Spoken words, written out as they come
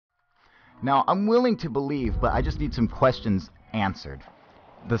Now, I'm willing to believe, but I just need some questions answered.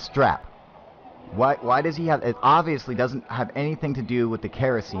 The strap. Why does he have... It obviously doesn't have anything to do with the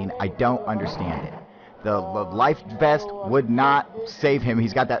kerosene. I don't understand it. The life vest would not save him.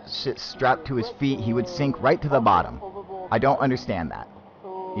 He's got that shit strapped to his feet. He would sink right to the bottom. I don't understand that.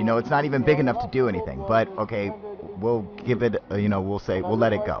 You know, it's not even big enough to do anything. But, okay, we'll give it, we'll say, we'll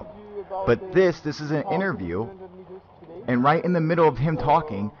let it go. But this is an interview, and right in the middle of him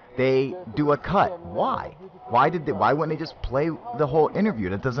talking, they do a cut. Why? Why wouldn't they just play the whole interview?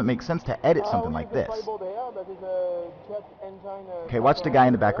 That doesn't make sense to edit something like this. Okay, watch the guy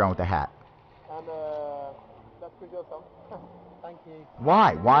in the background with the hat.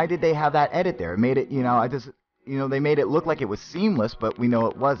 Why? Why did they have that edit there? It made it, they made it look like it was seamless, but we know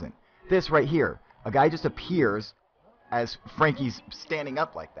it wasn't. This right here, a guy just appears as Frankie's standing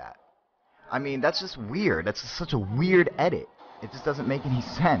up like that. I mean, that's just weird. That's just such a weird edit. It just doesn't make any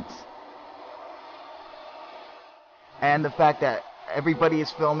sense. And the fact that everybody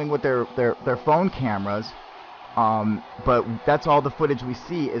is filming with their phone cameras, but that's all the footage we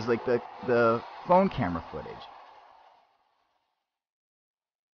see is like the phone camera footage.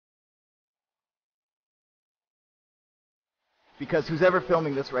 Because who's ever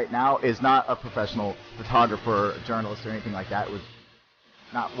filming this right now is not a professional photographer, journalist, or anything like that. It was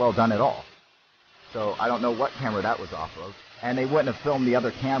not well done at all. So I don't know what camera that was off of. And they wouldn't have filmed the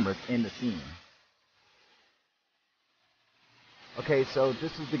other cameras in the scene. Okay, so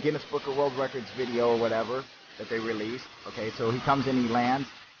this is the Guinness Book of World Records video or whatever that they released. Okay, so he comes in, he lands.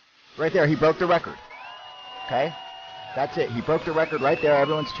 Right there, he broke the record. Okay? That's it. He broke the record right there.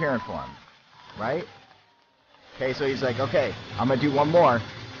 Everyone's cheering for him. Right? Okay, so he's like, okay, I'm going to do one more.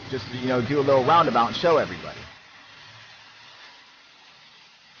 Just, do a little roundabout and show everybody.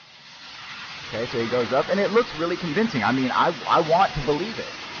 Okay, so he goes up, and it looks really convincing. I mean, I want to believe it.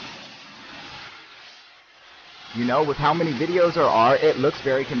 With how many videos there are, it looks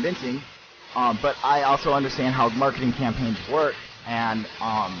very convincing. But I also understand how marketing campaigns work, and,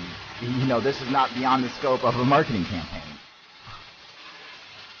 this is not beyond the scope of a marketing campaign.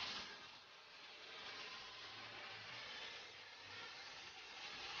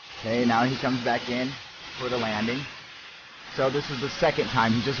 Okay, now he comes back in for the landing. So this is the second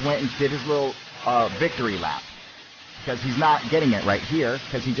time. He just went and did his little victory lap. Because he's not getting it right here,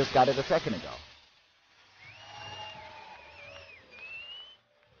 because he just got it a second ago.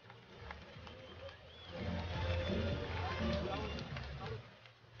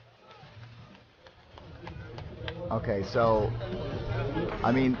 Okay, so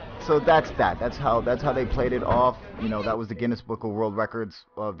so that's that. That's how they played it off. That was the Guinness Book of World Records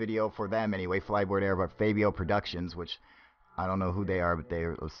video for them anyway. Flyboard Air, but Fabio Productions, which I don't know who they are, but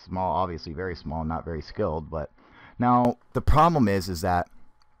they're small, obviously very small, not very skilled. But now the problem is that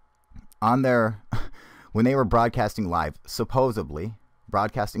on their when they were broadcasting live, supposedly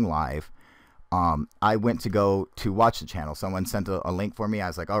broadcasting live, I went to go to watch the channel. Someone sent a link for me. I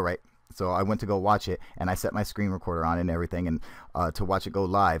was like, all right. So I went to go watch it, and I set my screen recorder on and everything, and to watch it go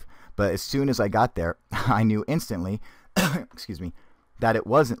live. But as soon as I got there, I knew instantly, excuse me, that it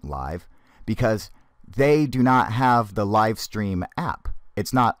wasn't live, because they do not have the live stream app.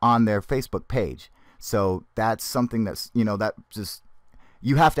 It's not on their Facebook page. So that's something that's, that just,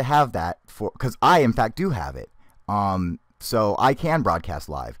 you have to have that because I in fact do have it. So I can broadcast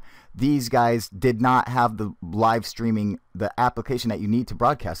live. These guys did not have the live streaming, the application that you need to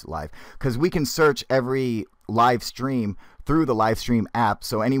broadcast it live, because we can search every live stream through the live stream app.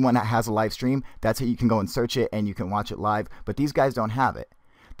 So anyone that has a live stream, that's how you can go and search it and you can watch it live. But these guys don't have it.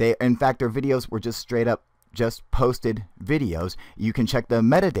 In fact, their videos were just straight up just posted videos. You can check the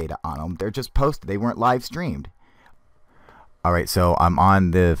metadata on them. They're just posted. They weren't live streamed. All right, so I'm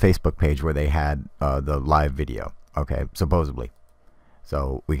on the Facebook page where they had the live video. Okay, supposedly.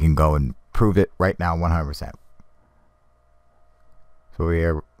 So we can go and prove it right now 100%. So we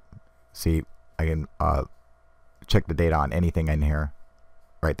here, see, I can check the data on anything in here.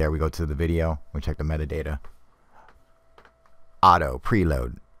 Right there, we go to the video. We check the metadata. Auto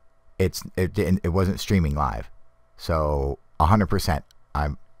preload. It wasn't streaming live. So 100%.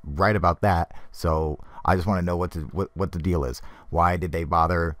 I'm right about that. So I just want to know what the deal is. Why did they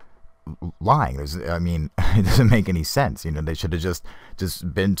bother lying? It doesn't make any sense. They should have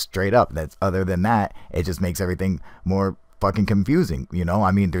just been straight up. That's other than that, it just makes everything more fucking confusing.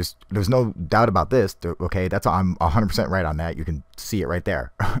 There's no doubt about this. Okay, I'm 100% right on that. You can see it right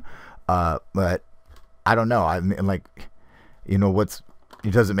there. But I don't know. How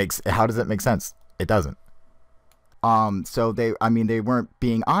does it make sense? It doesn't. So they weren't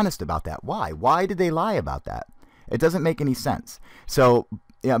being honest about that. Why did they lie about that? It doesn't make any sense. So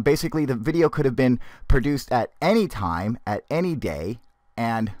yeah, basically the video could have been produced at any time, at any day,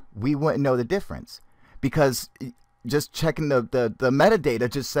 and we wouldn't know the difference, because just checking the metadata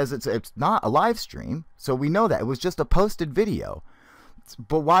just says it's not a live stream, so we know that it was just a posted video.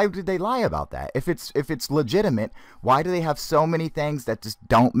 But why did they lie about that? If it's legitimate, why do they have so many things that just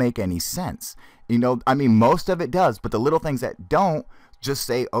don't make any sense? You know, I mean, most of it does, but the little things that don't, just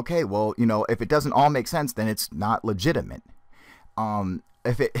say, okay, well, you know, if it doesn't all make sense, then it's not legitimate.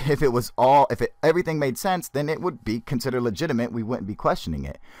 If everything made sense, then it would be considered legitimate. We wouldn't be questioning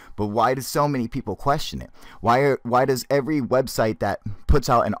it. But why do so many people question it? Why does every website that puts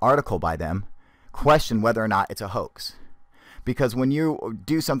out an article by them question whether or not it's a hoax? Because when you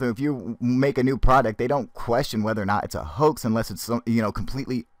do something, if you make a new product, they don't question whether or not it's a hoax unless it's, you know,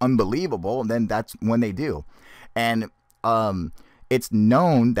 completely unbelievable, and then that's when they do. And it's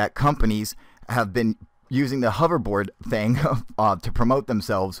known that companies have been using the hoverboard thing to promote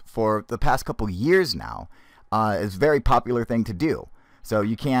themselves for the past couple years now. It's a very popular thing to do. So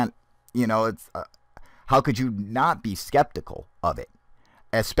you can't, you know, it's how could you not be skeptical of it?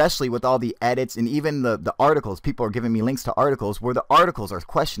 Especially with all the edits and even the articles. People are giving me links to articles where the articles are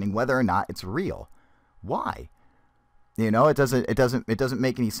questioning whether or not it's real. Why? You know, it doesn't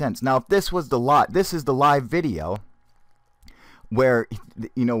make any sense. Now, if this was this is the live video where,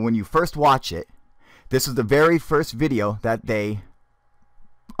 you know, when you first watch it, this is the very first video that they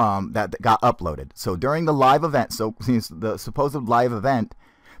that got uploaded. So during the live event, so since the supposed live event,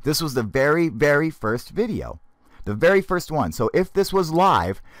 this was the very, very first video. The very first one. So if this was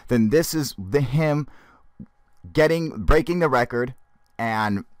live, then this is him breaking the record,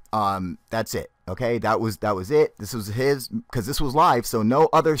 and that's it. Okay, that was it. This was his, because this was live, so no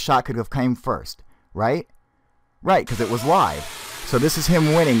other shot could have come first, right? Right, because it was live. So this is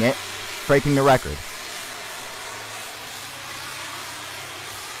him winning it, breaking the record.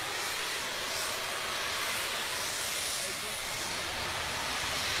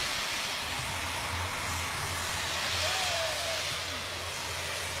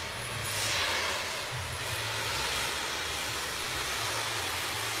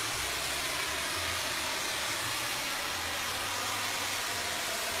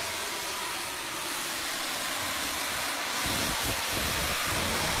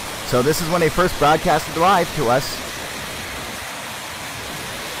 So this is when they first broadcasted live to us.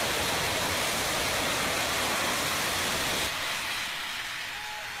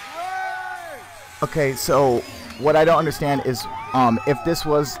 Okay, so what I don't understand is if this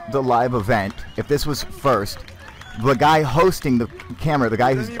was the live event, if this was first, the guy hosting the camera, the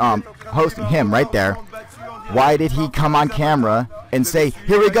guy who's hosting him right there, why did he come on camera and say,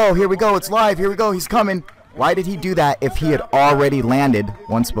 here we go, it's live, here we go, he's coming? Why did he do that if he had already landed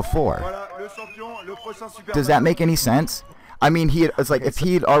once before? Does that make any sense? I mean, it's like if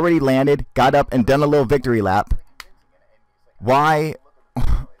he had already landed, got up, and done a little victory lap, why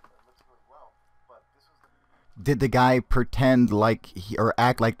did the guy pretend like or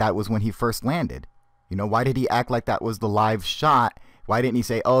act like that was when he first landed? You know, why did he act like that was the live shot? Why didn't he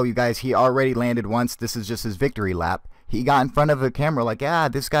say, oh, you guys, he already landed once, this is just his victory lap? He got in front of a camera like, yeah,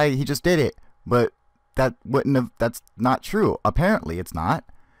 this guy, he just did it. But that's not true. Apparently it's not,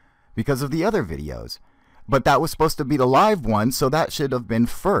 because of the other videos. But that was supposed to be the live one, so that should have been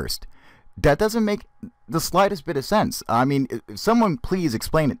first. That doesn't make the slightest bit of sense. I mean, if someone please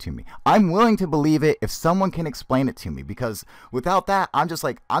explain it to me. I'm willing to believe it if someone can explain it to me, because without that, I'm just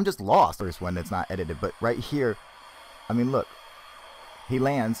lost. First one that's not edited, but right here, I mean, look, he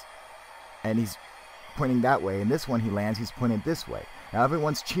lands and he's pointing that way, and this one he lands, he's pointing this way. Now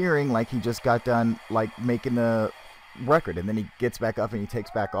everyone's cheering like he just got done like making the record, and then he gets back up and he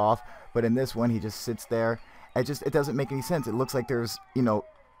takes back off. But in this one, he just sits there. It doesn't make any sense. It looks like there's, you know,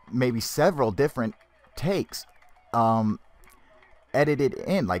 maybe several different takes edited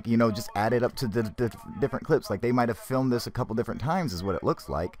in, like, you know, just added up to the different clips. Like they might have filmed this a couple different times is what it looks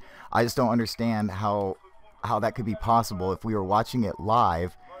like. I just don't understand how that could be possible. If we were watching it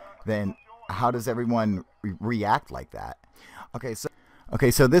live, then how does everyone react like that?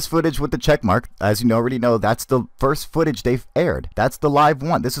 Okay, so this footage with the check mark, as you already know, that's the first footage they've aired. That's the live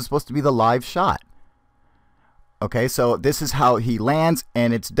one. This is supposed to be the live shot. Okay, so this is how he lands,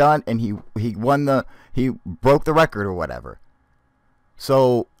 and it's done, and he broke the record or whatever.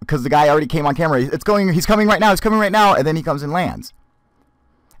 So, because the guy already came on camera, he's coming right now, and then he comes and lands.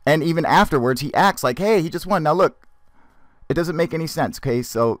 And even afterwards, he acts like, hey, he just won. Now look, it doesn't make any sense. Okay,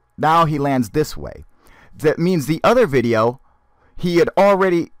 so now he lands this way. That means the other video, he had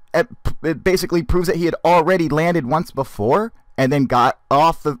already, it basically proves that he had already landed once before, and then got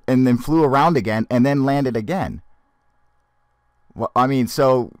off and then flew around again, and then landed again. Well, I mean,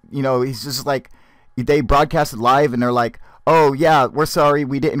 so he's just like, they broadcasted live, and they're like, "Oh yeah, we're sorry,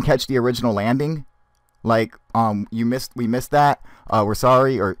 we didn't catch the original landing. Like, we missed that. We're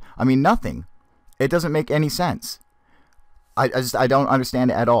sorry." Or, I mean, nothing. It doesn't make any sense. I don't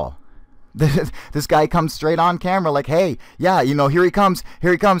understand it at all. This guy comes straight on camera like, "Hey, yeah, here he comes,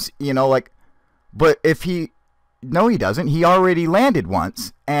 like, but if he, no, he doesn't. He already landed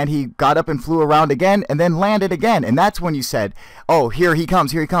once, and he got up and flew around again, and then landed again, and that's when you said, "Oh, here he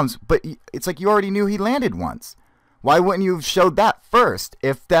comes, here he comes." But it's like you already knew he landed once. Why wouldn't you have showed that first?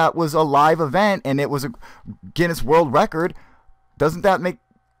 If that was a live event and it was a Guinness World Record, doesn't that make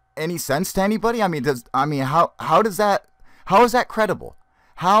any sense to anybody? I mean, how is that credible?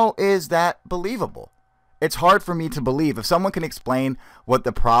 How is that believable? It's hard for me to believe. If someone can explain what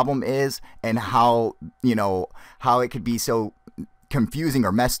the problem is and how it could be so confusing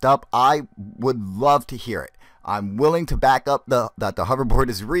or messed up, I would love to hear it. I'm willing to back up that the hoverboard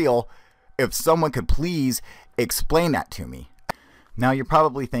is real. If someone could please explain that to me. Now you're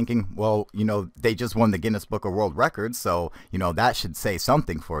probably thinking, well, they just won the Guinness Book of World Records, so that should say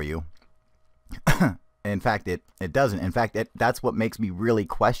something for you. In fact, it doesn't. In fact, that's what makes me really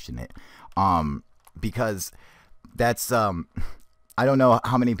question it. Because that's I don't know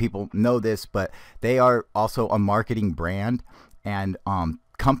how many people know this, but they are also a marketing brand, and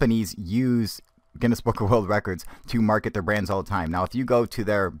companies use Guinness Book of World Records to market their brands all the time. Now, if you go to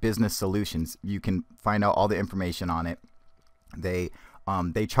their business solutions, you can find out all the information on it. They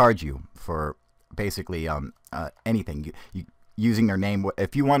charge you for basically anything. You using their name.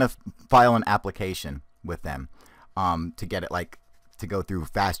 If you want to file an application with them to get it, like, to go through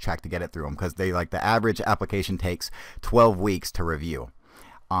fast track to get it through them, because they, like, the average application takes 12 weeks to review.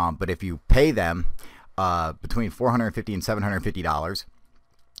 But if you pay them between $450 and $750,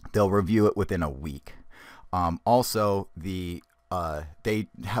 they'll review it within a week. Also, they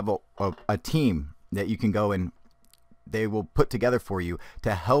have a team that you can go and they will put together for you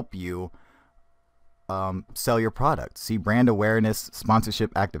to help you sell your product. See, brand awareness,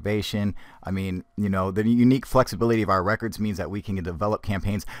 sponsorship activation. I mean, the unique flexibility of our records means that we can develop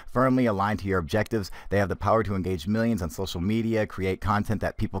campaigns firmly aligned to your objectives. They have the power to engage millions on social media, create content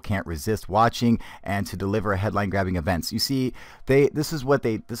that people can't resist watching, and to deliver headline-grabbing events. You see, this is what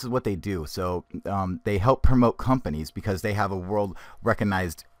they do. So they help promote companies because they have a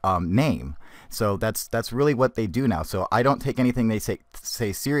world-recognized name. So that's really what they do now. So I don't take anything they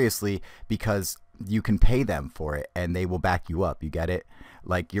say seriously, because you can pay them for it and they will back you up. You get it?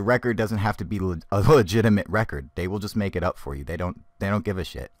 Like, your record doesn't have to be a legitimate record. They will just make it up for you. They don't give a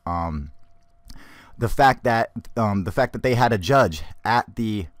shit. The fact that they had a judge at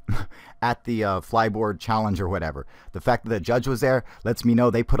the flyboard challenge or whatever, the fact that the judge was there lets me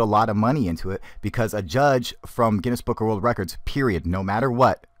know they put a lot of money into it, because a judge from Guinness Book of World Records, period, no matter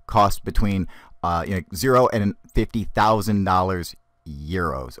what, costs between $0 and $50,000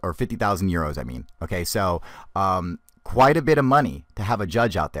 euros, or 50,000 euros, I mean. Okay, so quite a bit of money to have a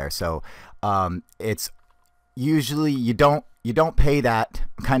judge out there. So it's usually you don't pay that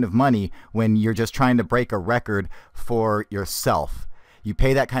kind of money when you're just trying to break a record for yourself. You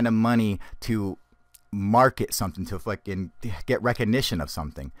pay that kind of money to market something, to fucking get recognition of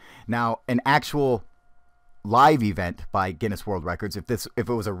something. Now, an actual live event by Guinness World Records, if it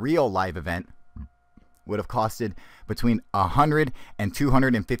was a real live event, would have costed between 100 and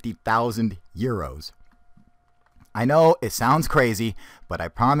 250,000 euros. I know it sounds crazy, but I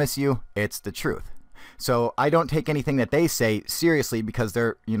promise you it's the truth. So I don't take anything that they say seriously, because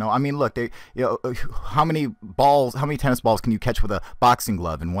they're, I mean, look, how many tennis balls can you catch with a boxing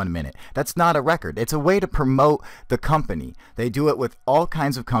glove in 1 minute? That's not a record. It's a way to promote the company. They do it with all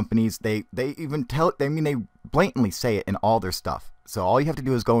kinds of companies. They even they blatantly say it in all their stuff. So all you have to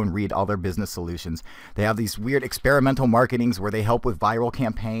do is go and read all their business solutions. They have these weird experimental marketings where they help with viral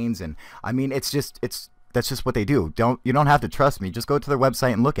campaigns, and I mean, that's just what they do. You don't have to trust me. Just go to their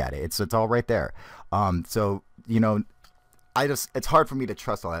website and look at it. It's all right there. So it's hard for me to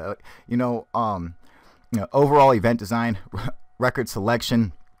trust all that. Overall event design, record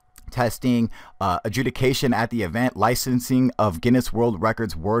selection, testing, adjudication at the event, licensing of Guinness World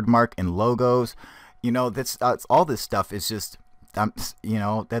Records wordmark and logos. That's all this stuff is just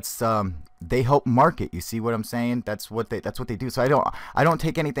they help market. You see what I'm saying? That's what they do. So I don't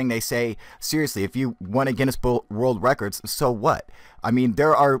take anything they say seriously. If you won a Guinness World Records, so what? I mean,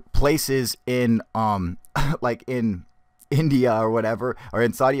 there are places in like in India or whatever, or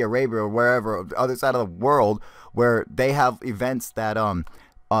in Saudi Arabia or wherever, the other side of the world, where they have events that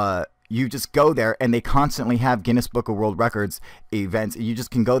you just go there and they constantly have Guinness Book of World Records events. You just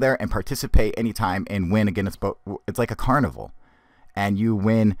can go there and participate anytime and win a Guinness Book. It's like a carnival. and you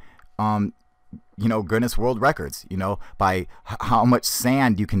win you know, Guinness World Records, you know, by how much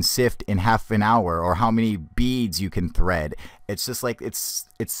sand you can sift in half an hour, or how many beads you can thread. It's just like, it's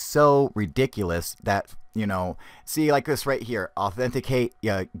so ridiculous that, you know, see, like this right here, authenticate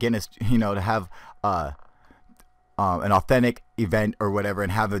Guinness, you know, to have an authentic event or whatever,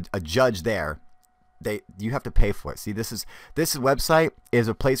 and have a judge there. You have to pay for it. See, this website is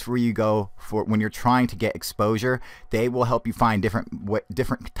a place where you go for when you're trying to get exposure. They will help you find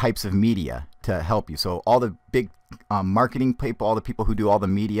different types of media to help you. So all the big marketing people, all the people who do all the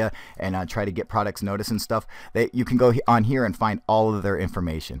media and try to get products noticed and stuff, you can go on here and find all of their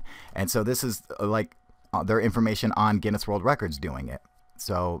information. And so this is like their information on Guinness World Records doing it.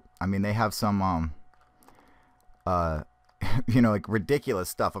 So I mean, they have some you know, like ridiculous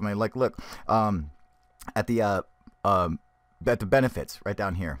stuff. I mean, like, look, at the benefits right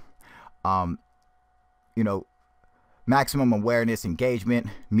down here, you know, maximum awareness, engagement,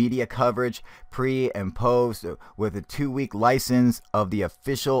 media coverage, pre and post, with a 2-week license of the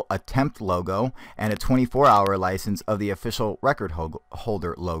official attempt logo and a 24-hour license of the official record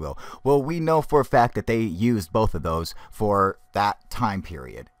holder logo. Well, we know for a fact that they used both of those for that time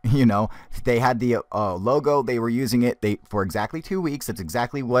period. You know, they had the logo, they were using it for exactly 2 weeks. That's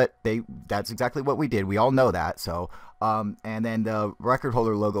exactly what we did. We all know that. So and then the record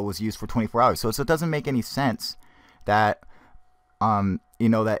holder logo was used for 24 hours. So it doesn't make any sense that you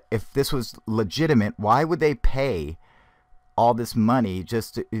know, that if this was legitimate, why would they pay all this money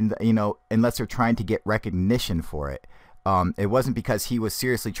just to, you know, unless they're trying to get recognition for it. It wasn't because he was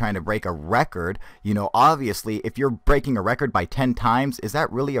seriously trying to break a record. You know, obviously, if you're breaking a record by 10 times, is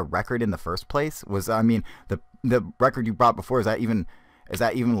that really a record in the first place? I mean, the record you brought before, is that even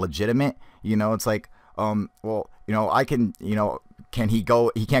legitimate? You know, it's like, well, you know, you know, can he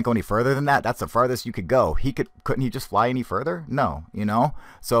go? He can't go any further than that. That's the farthest you could go. Couldn't he just fly any further? No, you know.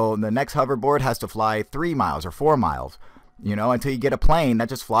 So the next hoverboard has to fly 3 miles or 4 miles. You know, until you get a plane that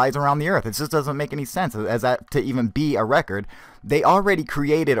just flies around the earth. It just doesn't make any sense as that to even be a record. They already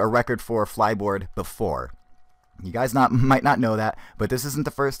created a record for Flyboard before. You guys might not know that, but this isn't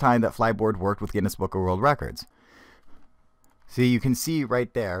the first time that Flyboard worked with Guinness Book of World Records. See, you can see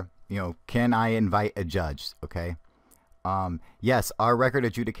right there, you know, can I invite a judge? Okay. Yes, our record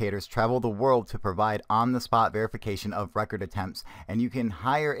adjudicators travel the world to provide on-the-spot verification of record attempts, and you can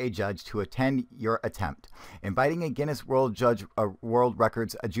hire a judge to attend your attempt. Inviting a Guinness World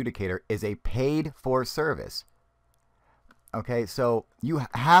Records adjudicator is a paid-for service. Okay, so you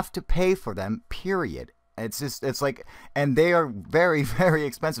have to pay for them, period. It's like, and they are very, very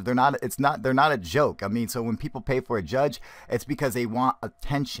expensive. They're not a joke. I mean, so when people pay for a judge, it's because they want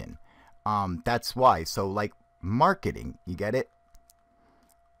attention. That's why. So like, marketing, you get it?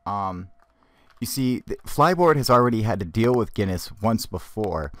 You see, Flyboard has already had to deal with Guinness once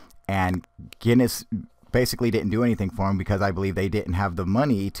before, and Guinness basically didn't do anything for them because I believe they didn't have the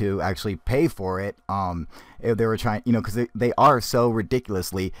money to actually pay for it. They were trying, you know, because they are so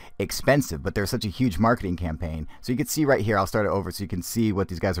ridiculously expensive, but they're such a huge marketing campaign. So you can see right here, I'll start it over so you can see what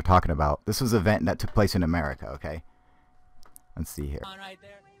these guys are talking about. This was an event that took place in America, okay? Let's see here. On right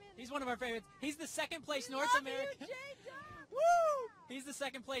there. He's one of our favorites. He's the second place North American. Woo! He's the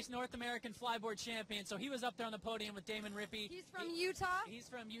second place North American Flyboard champion. So he was up there on the podium with Damon Rippey. He's from Utah. He's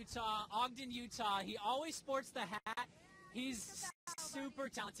from Utah, Ogden, Utah. He always sports the hat. He's super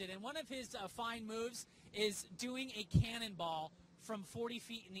talented. And one of his fine moves is doing a cannonball from 40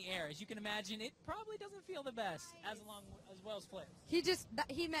 feet in the air. As you can imagine, it probably doesn't feel the best as well as flips.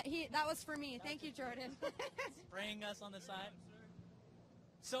 That was for me. Thank you, Jordan. Spraying us on the side.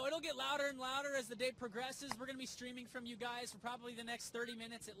 So it'll get louder and louder as the day progresses. We're going to be streaming from you guys for probably the next 30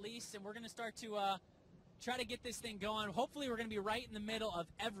 minutes at least, and we're going to start to try to get this thing going. Hopefully we're going to be right in the middle of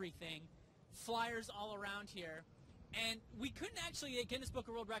everything. Flyers all around here. And we couldn't actually get Guinness Book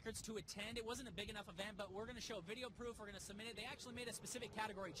of World Records to attend. It wasn't a big enough event, but we're going to show video proof. We're going to submit it. They actually made a specific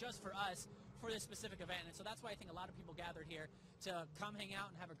category just for us for this specific event. And so that's why I think a lot of people gathered here to come hang out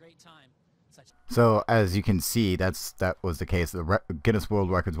and have a great time. So as you can see, that was the case. The Guinness World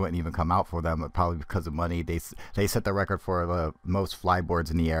Records wouldn't even come out for them, but probably because of money. They set the record for the most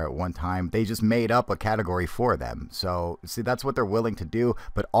flyboards in the air at one time. They just made up a category for them. So see, that's what they're willing to do,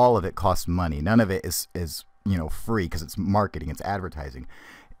 but all of it costs money. None of it is you know, free, because it's marketing, it's advertising.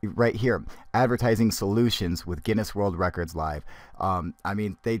 Right here, advertising solutions with Guinness World Records Live. I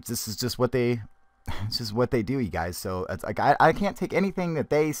mean, this is just what they. It's just what they do, you guys. So it's like I can't take anything that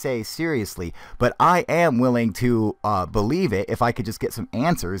they say seriously, but I am willing to believe it if I could just get some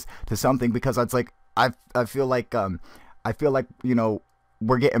answers to something, because it's like I feel like you know,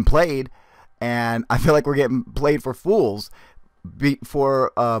 we're getting played, and I feel like we're getting played for fools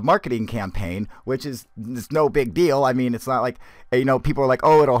for a marketing campaign, which is it's no big deal. I mean, it's not like, you know, people are like,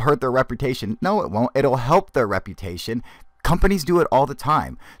 oh, it'll hurt their reputation. No, it won't. It'll help their reputation. Companies do it all the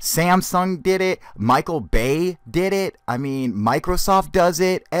time. Samsung did it. Michael Bay did it. I mean, Microsoft does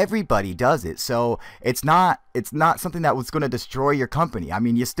it. Everybody does it. So it's not something that was going to destroy your company. I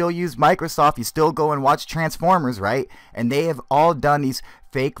mean, you still use Microsoft. You still go and watch Transformers, right? And they have all done these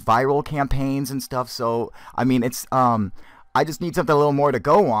fake viral campaigns and stuff. So I mean, it's I just need something a little more to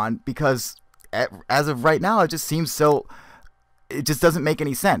go on, because as of right now, it just seems so. It just doesn't make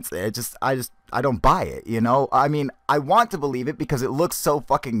any sense. I don't buy it, you know? I mean, I want to believe it because it looks so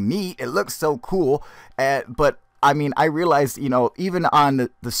fucking neat. It looks so cool. But I mean, I realize, you know, even on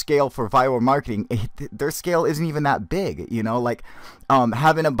the scale for viral marketing, their scale isn't even that big, you know? Like,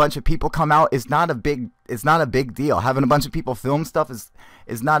 having a bunch of people come out is not a big deal. Having a bunch of people film stuff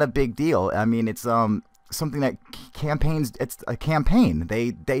is not a big deal. I mean, it's something that campaigns, it's a campaign.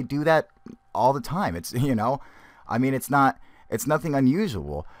 They do that all the time. It's, you know, I mean, it's nothing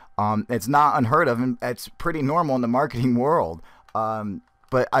unusual. It's not unheard of, and it's pretty normal in the marketing world.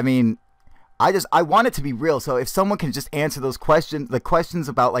 But I mean, I want it to be real. So if someone can just answer those questions, the questions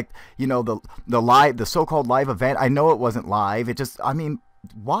about, like, you know, the so-called live event. I know it wasn't live. It just, I mean,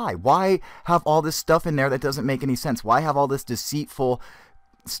 why have all this stuff in there that doesn't make any sense? Why have all this deceitful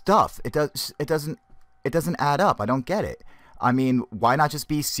stuff? It doesn't add up. I don't get it. I mean, why not just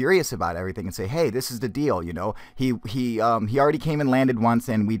be serious about everything and say, hey, this is the deal, you know? He already came and landed once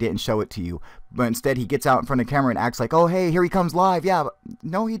and we didn't show it to you. But instead he gets out in front of the camera and acts like, oh, hey, here he comes live. Yeah, but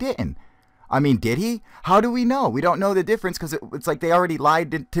no, he didn't. I mean, did he? How do we know? We don't know the difference, because it's like they already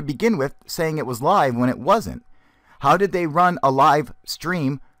lied to begin with, saying it was live when it wasn't. How did they run a live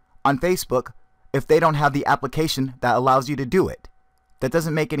stream on Facebook if they don't have the application that allows you to do it? That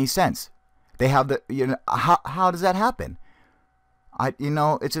doesn't make any sense. They have the, you know, how does that happen? You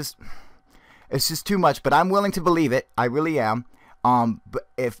know, it's just too much, but I'm willing to believe it. I really am. But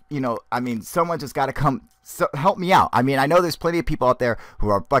if, you know, I mean, someone just got to come help me out. I mean, I know there's plenty of people out there who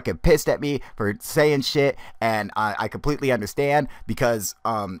are fucking pissed at me for saying shit, and I completely understand, because,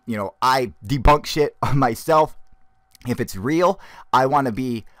 you know, I debunk shit myself. If it's real, I want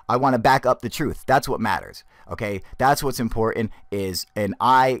to back up the truth. That's what matters. Okay. That's what's important is, and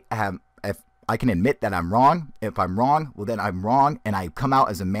if I can admit that I'm wrong. If I'm wrong, well, then I'm wrong, and I come out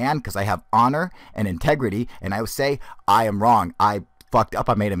as a man because I have honor and integrity, and I would say I am wrong. I fucked up.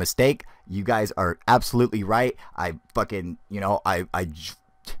 I made a mistake. You guys are absolutely right. I fucking, you know, I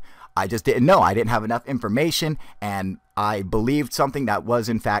just didn't know. I didn't have enough information, and I believed something that was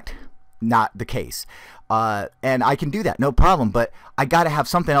in fact not the case. And I can do that, no problem. But I got to have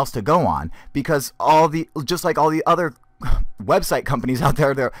something else to go on, because just like all the other website companies out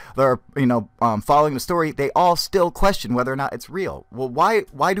there that are, you know, following the story, they all still question whether or not it's real. Well,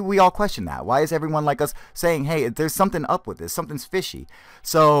 why do we all question that? Why is everyone like us saying, hey, there's something up with this, something's fishy?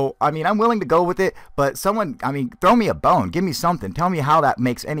 So I mean, I'm willing to go with it, but someone, I mean, throw me a bone, give me something, tell me how that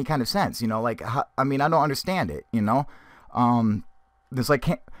makes any kind of sense, you know? Like, I mean, I don't understand it, you know? There's like,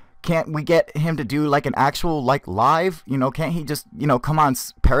 can't we get him to do like an actual, like, live, you know? Can't he just, you know, come on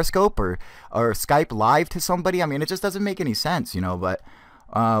Periscope or Skype live to somebody? I mean, it just doesn't make any sense, you know? But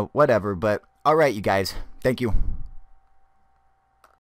whatever. But all right, you guys, thank you.